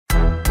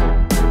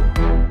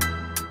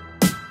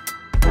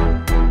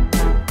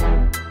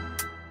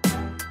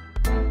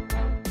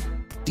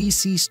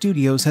DC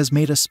Studios has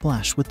made a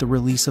splash with the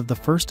release of the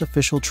first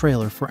official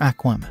trailer for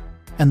Aquaman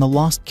and the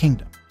Lost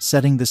Kingdom,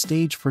 setting the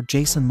stage for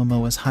Jason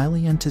Momoa's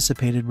highly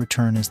anticipated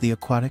return as the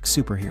aquatic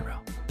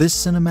superhero. This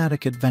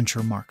cinematic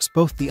adventure marks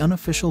both the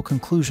unofficial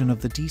conclusion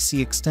of the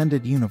DC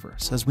Extended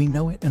Universe as we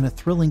know it and a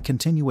thrilling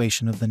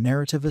continuation of the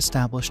narrative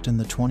established in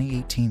the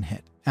 2018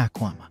 hit,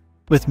 Aquaman.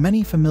 With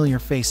many familiar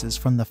faces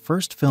from the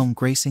first film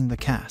gracing the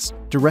cast,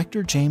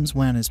 director James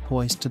Wan is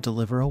poised to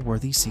deliver a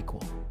worthy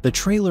sequel. The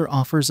trailer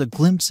offers a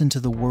glimpse into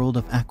the world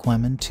of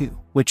Aquaman 2,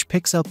 which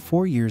picks up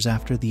 4 years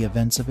after the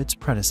events of its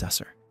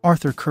predecessor.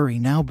 Arthur Curry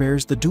now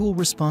bears the dual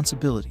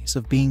responsibilities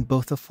of being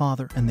both the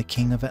father and the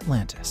king of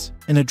Atlantis.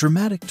 In a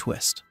dramatic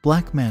twist,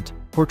 Black Manta,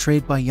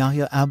 portrayed by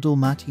Yahya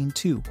Abdul-Mateen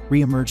II,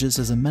 re-emerges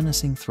as a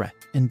menacing threat,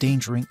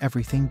 endangering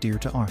everything dear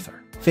to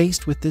Arthur.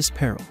 Faced with this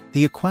peril,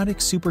 the aquatic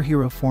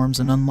superhero forms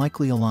an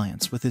unlikely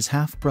alliance with his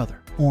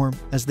half-brother, Orm,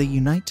 as they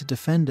unite to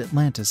defend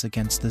Atlantis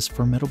against this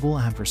formidable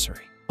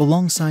adversary.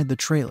 Alongside the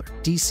trailer,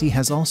 DC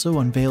has also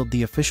unveiled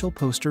the official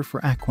poster for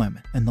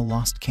Aquaman and the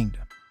Lost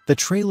Kingdom. The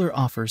trailer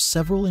offers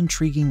several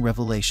intriguing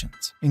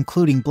revelations,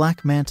 including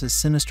Black Manta's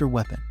sinister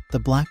weapon, the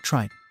Black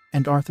Trident,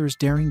 and Arthur's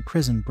daring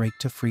prison break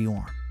to free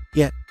Orm.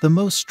 Yet, the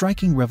most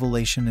striking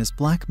revelation is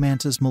Black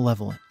Manta's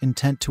malevolent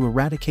intent to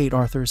eradicate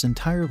Arthur's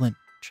entire lineage,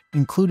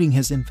 including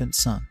his infant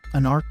son,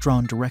 an arc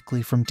drawn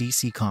directly from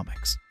DC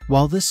Comics.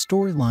 While this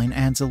storyline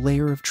adds a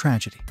layer of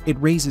tragedy, it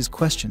raises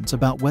questions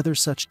about whether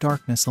such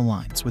darkness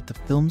aligns with the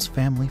film's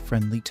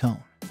family-friendly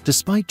tone.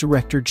 Despite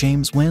director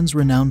James Wan's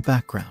renowned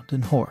background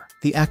in horror,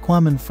 the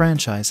Aquaman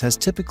franchise has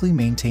typically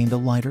maintained a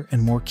lighter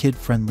and more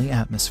kid-friendly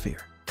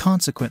atmosphere.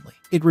 Consequently,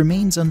 it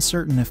remains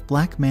uncertain if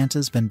Black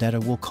Manta's vendetta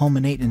will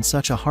culminate in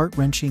such a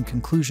heart-wrenching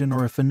conclusion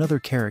or if another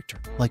character,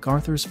 like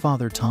Arthur's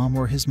father Tom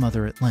or his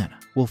mother Atlanta,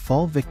 will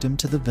fall victim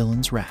to the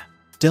villain's wrath.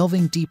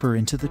 Delving deeper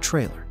into the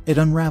trailer, it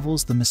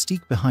unravels the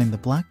mystique behind the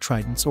Black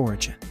Trident's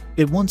origin.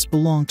 It once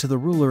belonged to the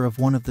ruler of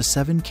one of the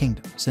 7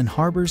 kingdoms and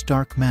harbors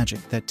dark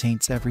magic that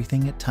taints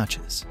everything it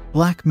touches.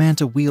 Black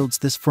Manta wields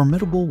this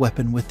formidable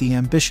weapon with the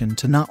ambition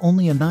to not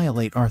only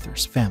annihilate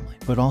Arthur's family,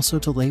 but also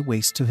to lay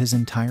waste to his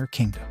entire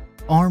kingdom.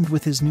 Armed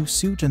with his new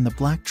suit and the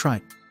Black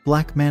Trident,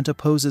 Black Manta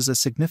poses a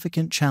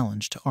significant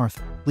challenge to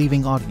Arthur,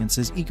 leaving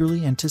audiences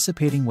eagerly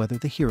anticipating whether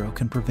the hero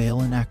can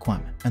prevail in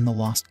Aquaman and the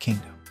Lost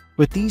Kingdom.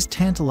 With these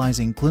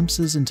tantalizing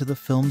glimpses into the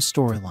film's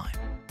storyline,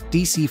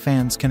 DC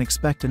fans can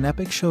expect an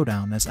epic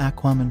showdown as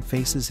Aquaman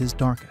faces his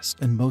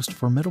darkest and most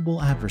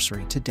formidable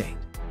adversary to date.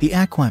 The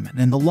Aquaman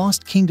and the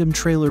Lost Kingdom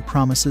trailer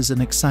promises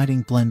an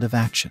exciting blend of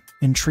action,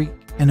 intrigue,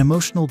 and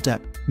emotional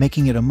depth,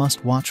 making it a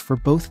must-watch for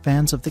both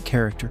fans of the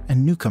character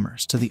and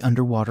newcomers to the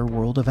underwater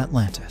world of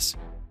Atlantis.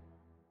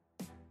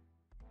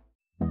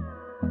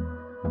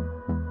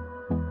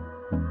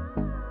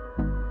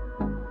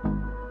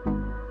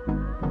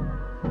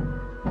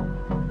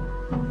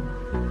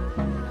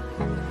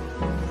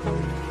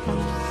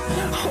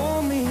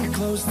 Hold me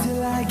close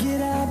till I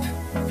get up.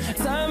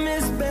 Time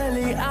is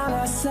barely on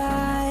our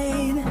side.